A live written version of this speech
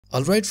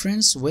Alright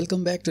friends,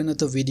 welcome back to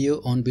another video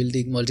on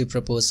building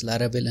multi-purpose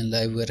Laravel and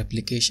Livewire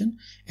application,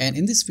 and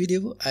in this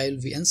video I'll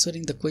be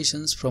answering the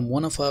questions from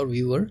one of our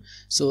viewer.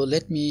 So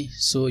let me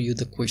show you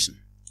the question.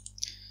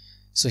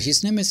 So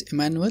his name is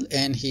Emmanuel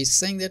and he's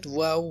saying that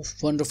wow,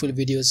 wonderful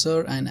video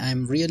sir, and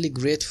I'm really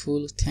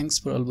grateful. Thanks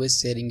for always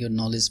sharing your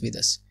knowledge with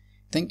us.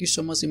 Thank you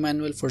so much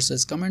Emmanuel for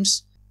such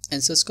comments,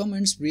 and such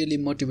comments really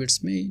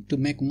motivates me to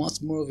make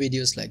much more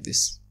videos like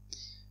this.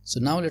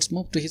 So now let's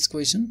move to his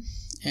question.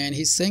 And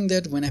he's saying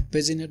that when I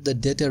paginate the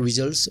data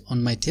results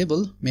on my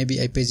table, maybe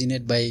I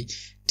paginate by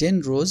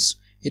 10 rows,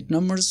 it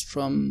numbers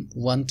from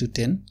 1 to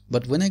 10,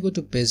 but when I go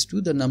to page 2,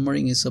 the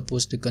numbering is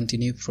supposed to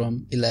continue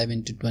from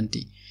 11 to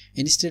 20.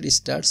 Instead it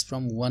starts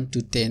from 1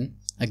 to 10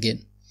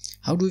 again.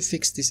 How do we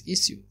fix this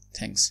issue?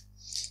 Thanks.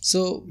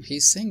 So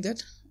he's saying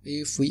that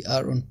if we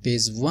are on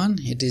page 1,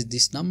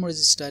 this number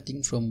is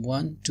starting from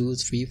 1, 2,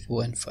 3,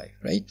 4 and 5,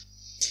 right?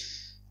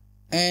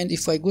 And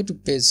if I go to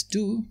page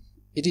 2,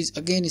 it is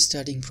again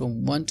starting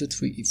from 1, 2,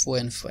 3, 4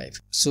 and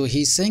 5. So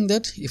he's saying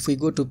that if we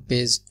go to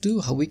page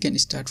 2, how we can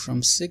start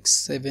from 6,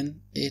 7,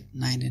 8,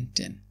 9 and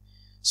 10.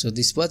 So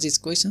this was his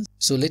question.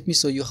 So let me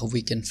show you how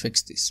we can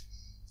fix this.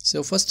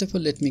 So first of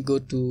all, let me go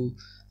to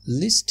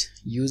list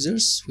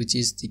users, which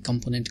is the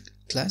component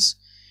class.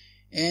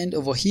 And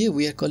over here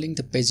we are calling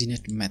the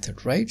paginate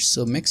method, right?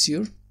 So make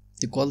sure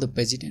to call the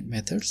paginate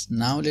methods.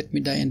 Now let me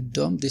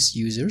dump these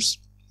users,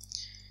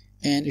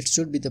 and it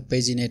should be the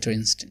paginator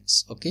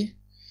instance. Okay,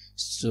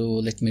 so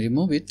let me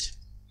remove it.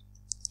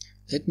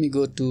 Let me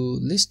go to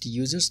list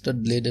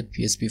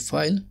users.blade.php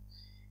file,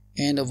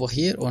 and over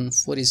here on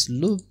for each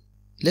loop,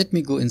 let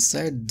me go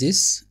inside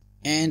this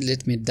and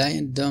let me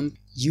dump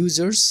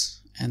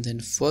users and then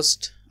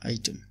first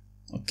item.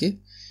 Okay,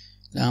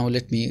 now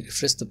let me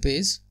refresh the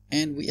page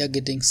and we are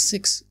getting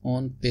 6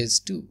 on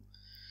page 2.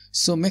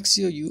 So make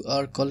sure you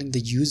are calling the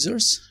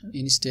users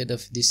instead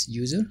of this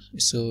user.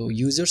 So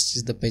users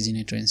is the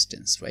paginator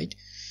instance, right?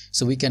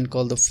 So we can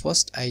call the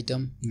first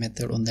item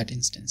method on that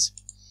instance.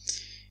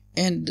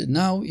 And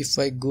now if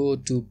I go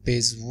to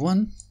page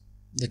 1,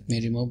 let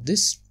me remove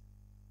this,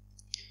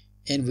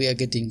 and we are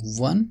getting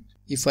 1.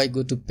 If I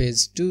go to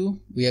page 2,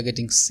 we are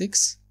getting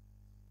 6,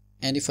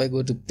 and if I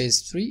go to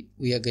page 3,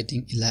 we are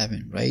getting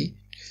 11, right?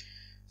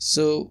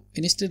 So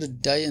instead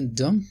of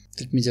dump,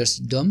 let me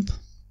just dump,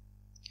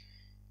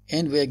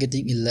 and we are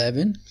getting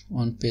 11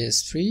 on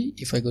page 3.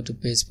 If I go to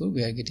page 4,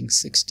 we are getting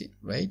 16,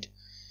 right?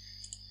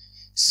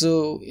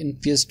 So in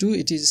page 2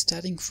 it is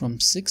starting from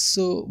 6.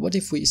 So what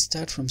if we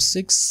start from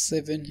 6,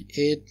 7,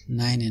 8,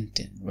 9 and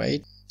 10,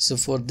 right? So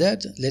for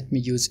that, let me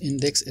use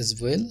index as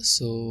well.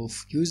 So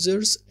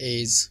users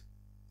is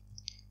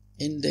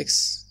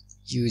index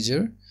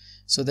user,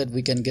 so that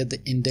we can get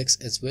the index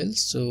as well.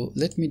 So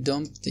let me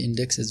dump the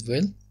index as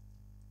well.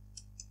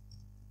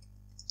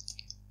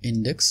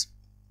 Index.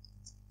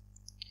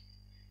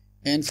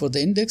 And for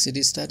the index, it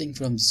is starting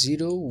from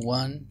 0,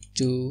 1,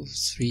 2,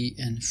 3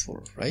 and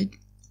 4, right?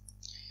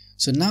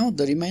 So now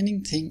the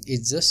remaining thing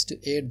is just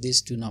to add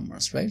these two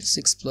numbers, right?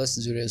 6 plus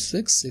 0 is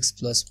 6, 6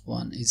 plus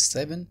 1 is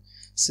 7,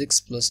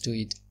 6 plus 2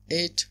 is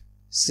 8,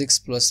 6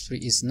 plus 3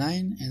 is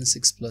 9 and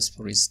 6 plus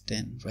 4 is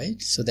 10,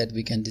 right? So that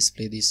we can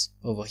display this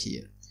over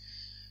here.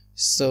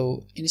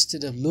 So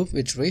instead of loop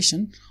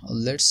iteration,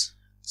 let's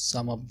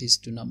sum up these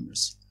two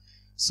numbers.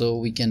 So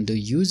we can do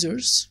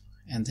users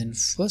and then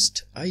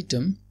first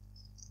item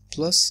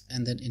plus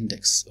and then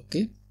index.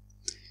 Okay,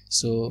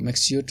 so make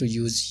sure to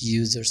use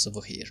users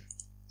over here.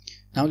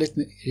 Now let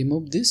me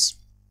remove this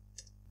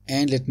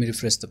and let me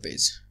refresh the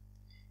page,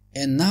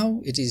 and now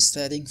it is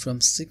starting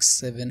from 6,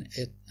 7,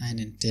 8, 9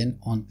 and 10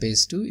 on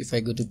page 2. If I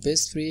go to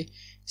page 3,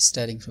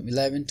 starting from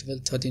 11,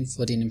 12, 13,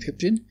 14 and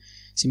 15.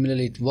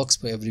 Similarly it works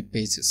for every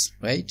pages,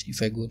 right? If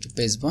I go to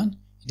page 1,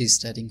 it is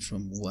starting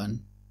from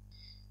 1.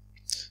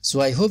 So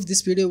I hope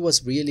this video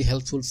was really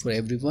helpful for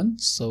everyone.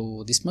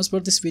 So this much for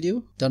this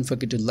video. Don't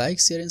forget to like,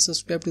 share and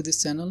subscribe to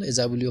this channel, as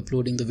I will be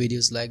uploading the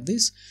videos like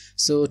this.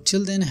 So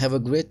till then, have a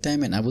great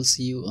time and I will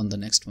see you on the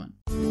next one.